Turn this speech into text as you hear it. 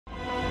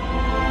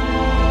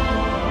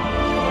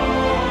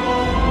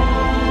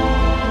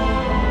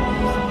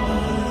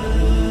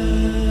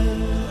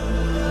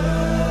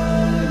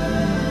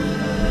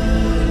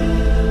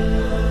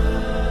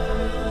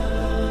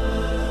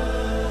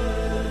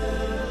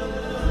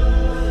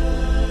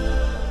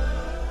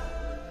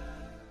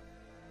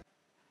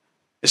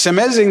It's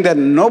amazing that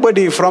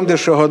nobody from the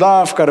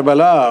Shuhada of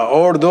Karbala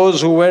or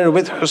those who were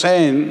with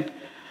Hussein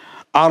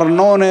are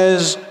known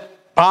as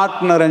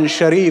partner and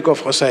sharik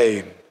of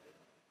Hussein.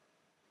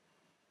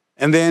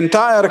 And the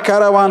entire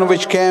caravan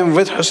which came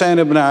with Hussein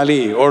ibn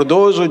Ali, or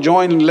those who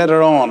joined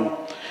later on,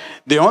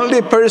 the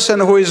only person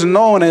who is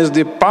known as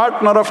the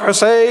partner of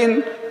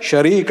Hussein,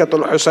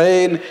 Sharikatul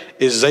Hussain,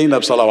 is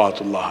Zainab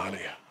salawatullah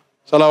alayha.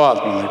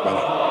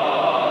 Salawatullah.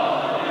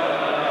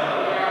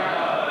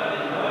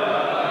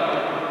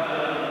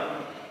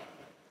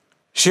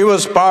 She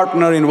was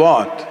partner in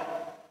what?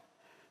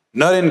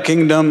 Not in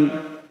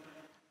kingdom,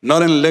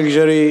 not in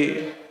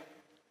luxury,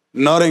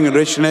 not in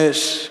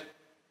richness,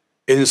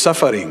 in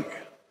suffering.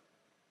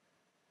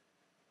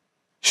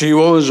 She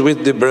was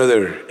with the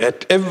brother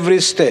at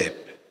every step.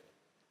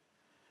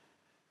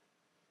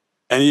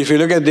 And if you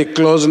look at the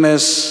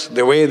closeness,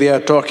 the way they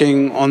are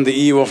talking on the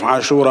eve of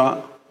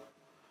Ashura,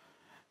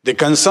 the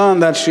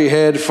concern that she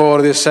had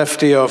for the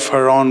safety of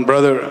her own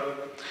brother,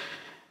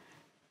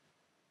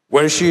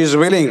 where she is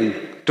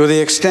willing to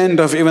the extent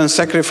of even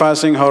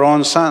sacrificing her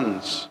own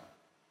sons,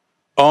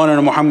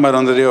 honor Muhammad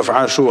on the day of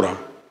Ashura.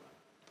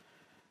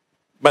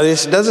 But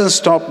it doesn't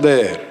stop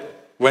there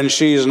when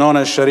she is known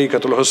as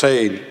Sharikatul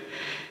Hussain.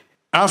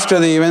 After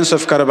the events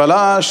of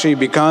Karbala, she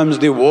becomes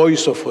the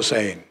voice of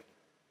Hussein,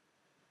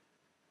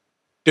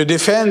 to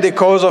defend the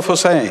cause of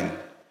Hussein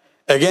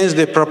against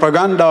the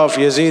propaganda of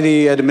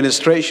Yazidi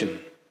administration,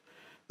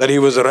 that he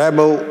was a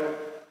rebel,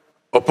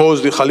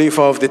 opposed the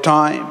Khalifa of the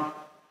time.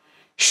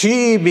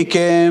 She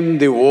became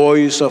the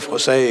voice of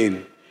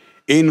Hussein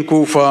in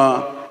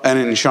Kufa and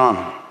in Sham.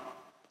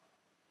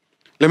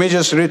 Let me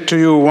just read to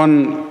you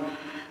one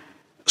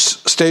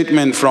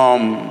statement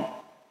from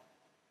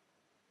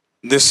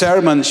the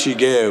sermon she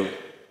gave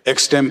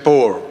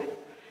extempore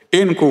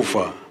in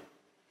Kufa.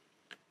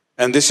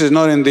 And this is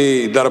not in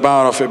the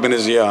Darbar of Ibn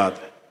Ziyad.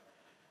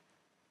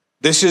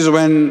 This is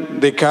when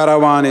the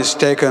caravan is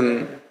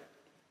taken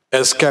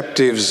as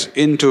captives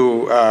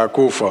into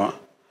Kufa.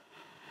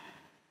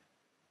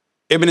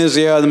 Ibn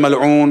Ziyad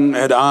Mal'un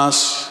had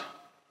asked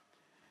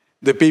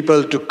the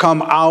people to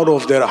come out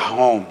of their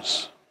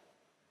homes,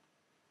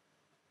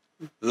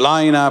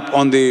 line up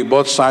on the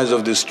both sides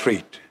of the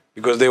street,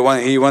 because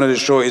he wanted to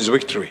show his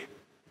victory,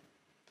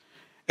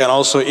 and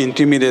also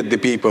intimidate the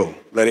people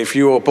that if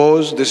you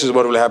oppose, this is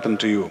what will happen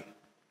to you.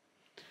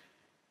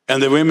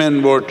 And the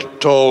women were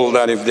told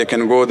that if they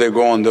can go, they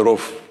go on the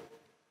roof.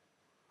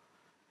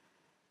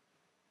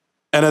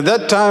 And at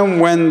that time,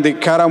 when the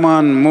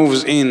caravan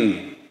moves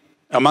in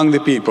among the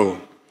people,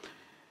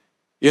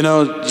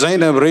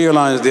 Zainab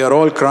realized they are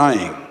all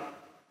crying.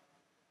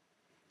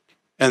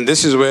 And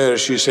this is where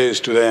she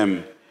says to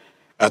them,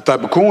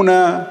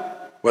 "Atabkuna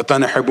wa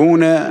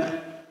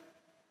tanhibuna."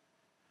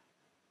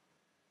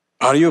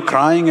 Are you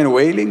crying and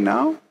wailing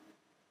now?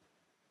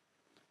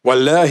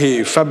 Wallahi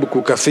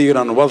fabku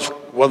kathiran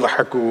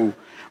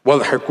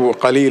wadhaku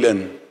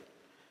qalilan.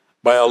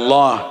 By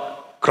Allah,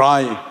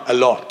 cry a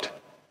lot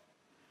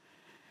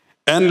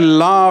and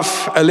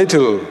laugh a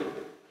little,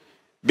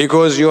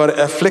 because you are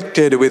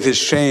afflicted with his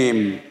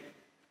shame.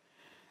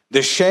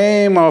 The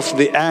shame of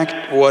the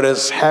act, what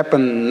has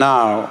happened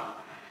now,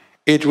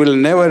 it will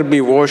never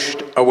be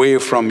washed away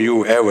from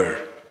you ever.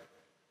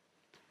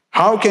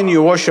 How can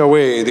you wash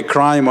away the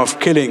crime of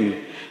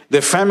killing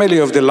the family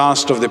of the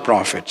last of the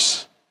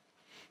prophets,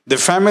 the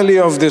family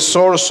of the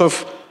source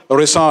of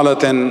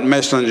risalat and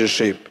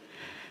messengership?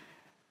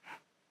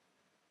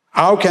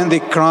 How can the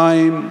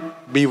crime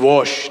be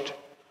washed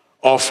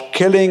of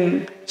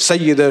killing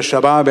Sayyida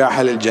Shabab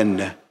Ahl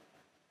al-Jannah,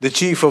 the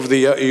chief of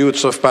the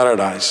youths of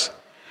paradise,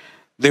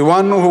 the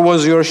one who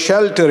was your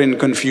shelter in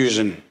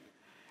confusion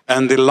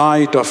and the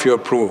light of your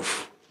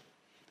proof?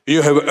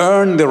 You have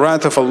earned the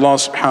wrath of Allah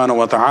subhanahu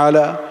wa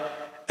ta'ala,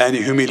 and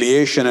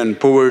humiliation and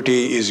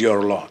poverty is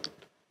your lot.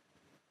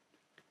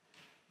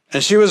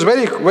 And she was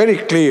very, very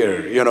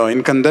clear,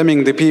 in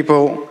condemning the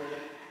people,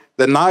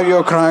 that now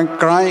you're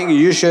crying,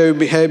 you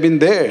should have been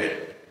there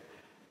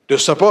to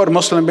support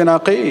Muslim bin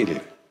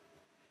Aqil.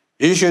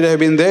 You should have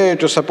been there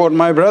to support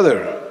my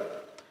brother.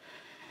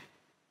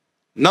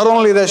 Not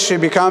only that she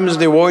becomes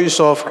the voice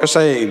of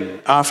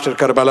Hussein after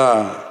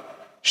Karbala,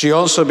 she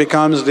also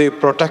becomes the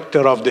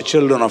protector of the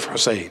children of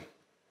Hussein.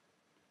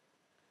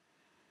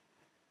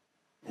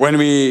 When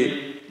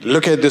we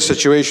look at the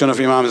situation of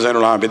Imam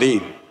Zainul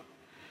Abidin,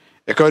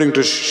 according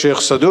to Sheikh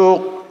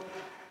Saduq,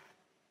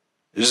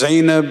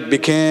 Zainab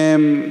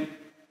became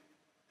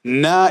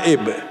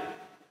naib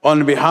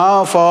on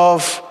behalf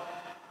of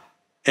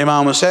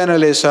Imam Hussain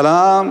alayhi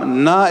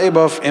salam, naib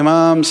of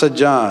Imam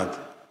Sajjad.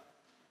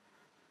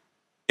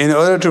 In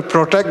order to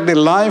protect the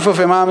life of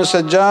Imam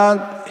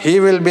Sajjad, he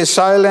will be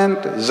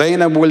silent,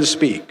 Zainab will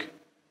speak.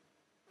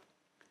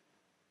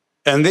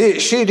 And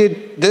she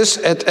did this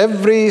at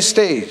every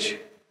stage.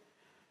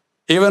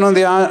 Even on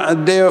the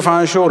day of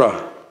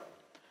Ashura,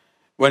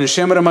 when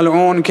Shimr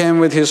Mal'un came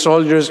with his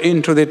soldiers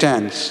into the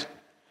tents,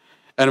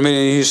 and when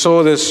he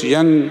saw this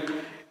young,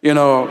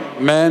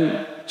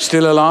 man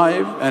still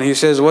alive, and he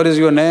says, "What is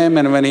your name?"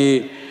 And when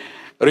he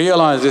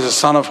realized this is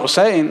son of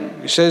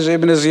Hussein, he says,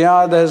 Ibn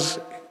Ziyad has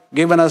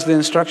given us the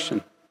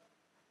instruction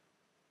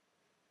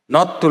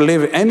not to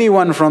leave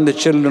anyone from the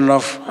children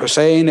of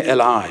Hussein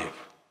alive.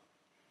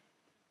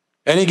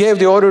 And he gave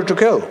the order to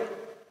kill.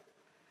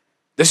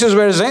 This is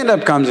where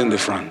Zainab comes in the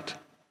front.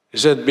 He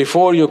said,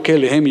 before you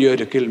kill him, you have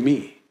to kill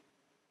me.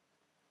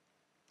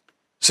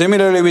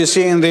 Similarly, we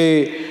see in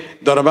the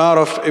Darbar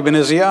of Ibn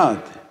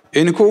Ziyad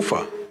in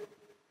Kufa,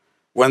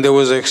 when there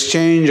was an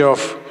exchange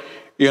of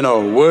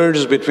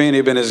words between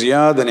Ibn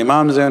Ziyad and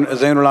Imam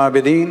Zainul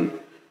Abidin,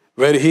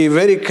 where he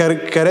very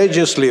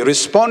courageously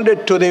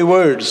responded to the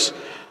words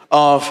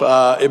of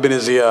Ibn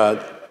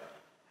Ziyad.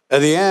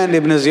 At the end,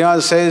 Ibn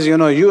Ziyad says,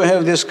 you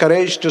have this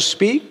courage to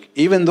speak,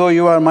 even though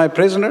you are my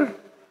prisoner.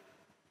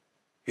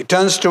 He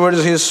turns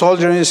towards his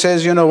soldier and he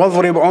says,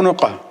 وَضْرِبْ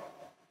عُنُقَهُ,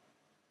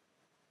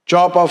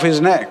 chop off his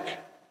neck.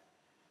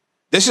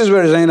 This is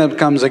where Zainab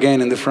comes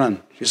again in the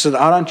front. She said,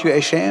 aren't you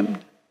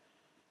ashamed?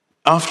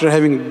 After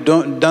having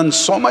done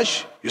so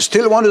much, you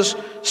still want to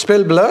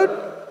spill blood?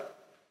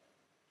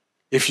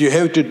 If you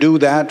have to do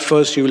that,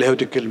 first you will have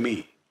to kill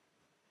me.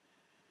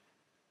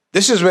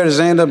 This is where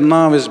Zainab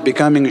now is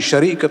becoming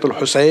Sharikatul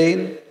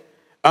Hussain,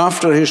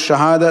 after his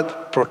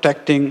shahadat,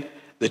 protecting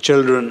the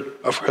children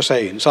of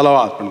Hussein.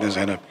 Salawat pढ़ते हैं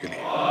Zainab के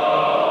लिए.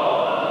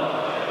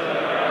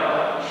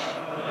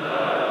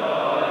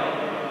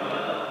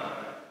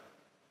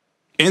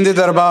 In the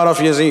Darbar of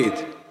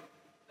Yazid,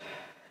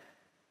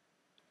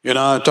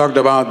 I talked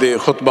about the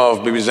khutbah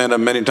of Bibi Zainab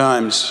many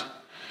times,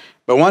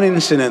 but one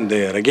incident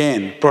there,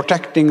 again,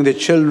 protecting the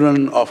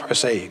children of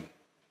Hussein.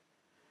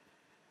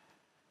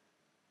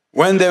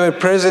 When they were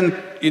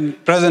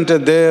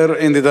presented there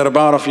in the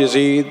Darbar of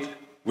Yazid,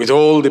 with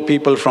all the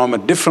people from a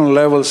different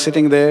level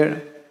sitting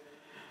there,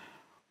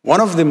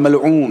 one of the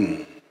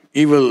mal'oon,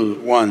 evil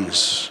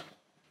ones,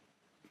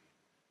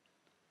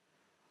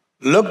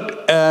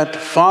 looked at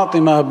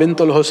Fatima bint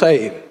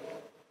al-Hussein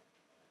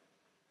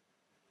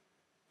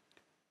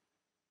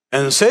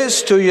and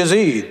says to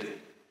Yazid,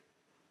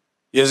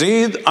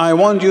 Yazid, I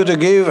want you to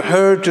give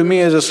her to me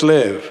as a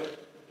slave.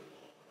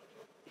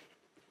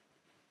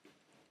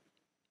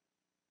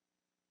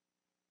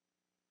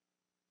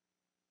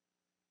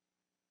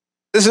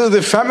 This is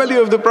the family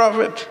of the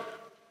Prophet.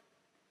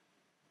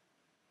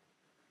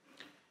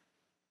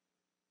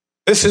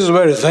 This is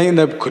where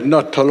Zainab could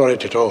not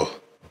tolerate it all.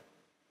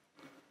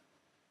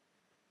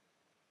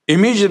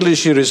 Immediately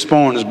she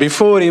responds,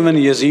 before even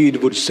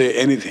Yazid would say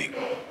anything.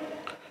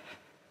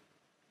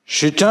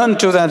 She turned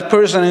to that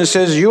person and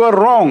says, you are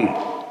wrong.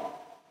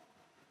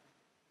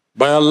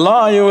 By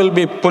Allah, you will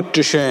be put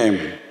to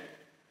shame.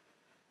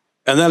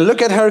 And then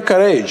look at her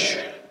courage.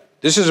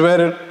 This is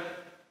where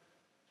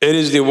it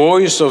is the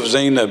voice of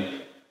Zainab,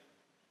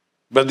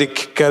 but the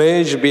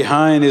courage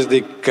behind is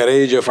the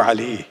courage of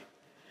Ali,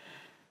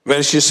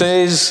 where she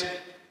says,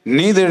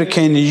 neither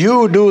can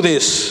you do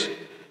this,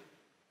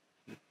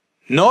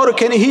 nor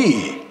can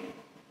he.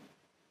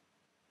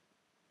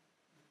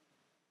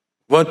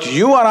 What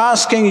you are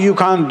asking, you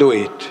can't do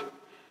it.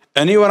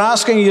 And you are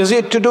asking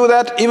Yazid to do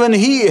that, even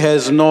he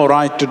has no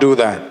right to do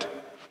that.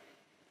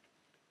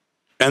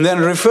 And then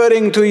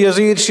referring to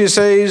Yazid, she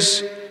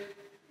says,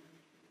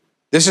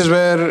 this is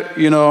where,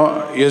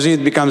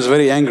 Yazid becomes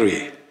very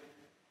angry.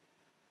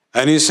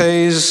 And he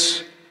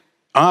says,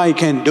 I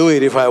can do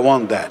it if I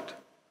want that.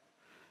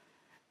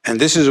 And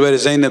this is where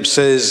Zainab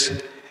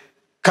says,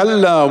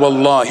 Kalla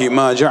wallahi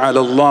ma ja'ala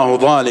Allahu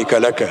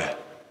dhalika laka.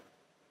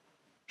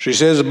 She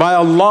says, by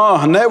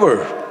Allah,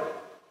 never.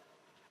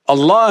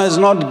 Allah has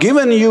not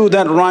given you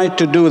that right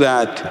to do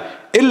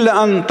that.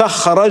 Illa an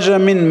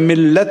takhraja min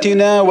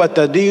millatina wa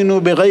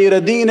tadinu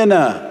bighayra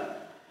dinina.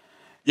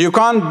 You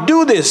can't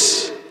do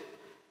this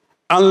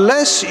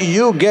unless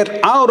you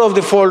get out of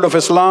the fold of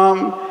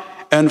Islam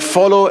and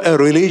follow a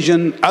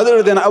religion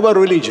other than our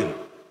religion.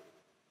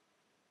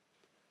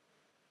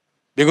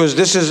 Because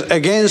this is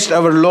against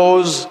our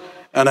laws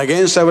and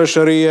against our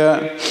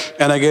Sharia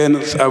and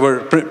against our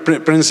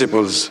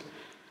principles.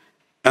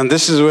 And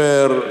this is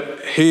where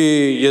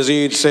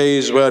Yazid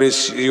says, where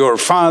is your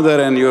father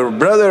and your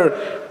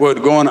brother who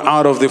had gone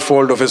out of the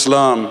fold of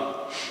Islam.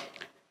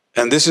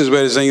 And this is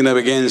where Zainab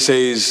again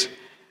says,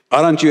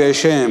 aren't you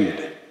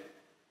ashamed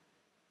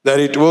that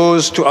it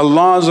was to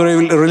Allah's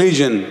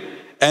religion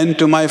and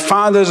to my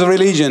father's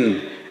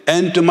religion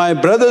and to my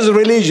brother's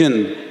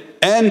religion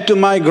and to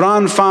my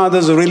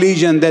grandfather's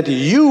religion that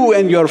you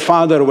and your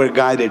father were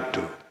guided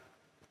to?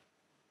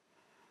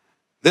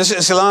 This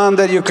Islam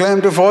that you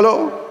claim to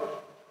follow,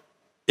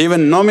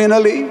 even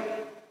nominally,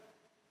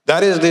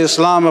 that is the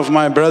Islam of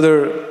my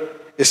brother,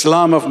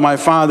 Islam of my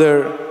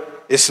father,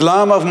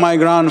 Islam of my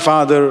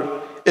grandfather,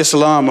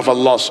 Islam of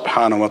Allah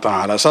subhanahu wa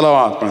ta'ala.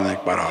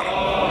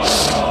 Salawat.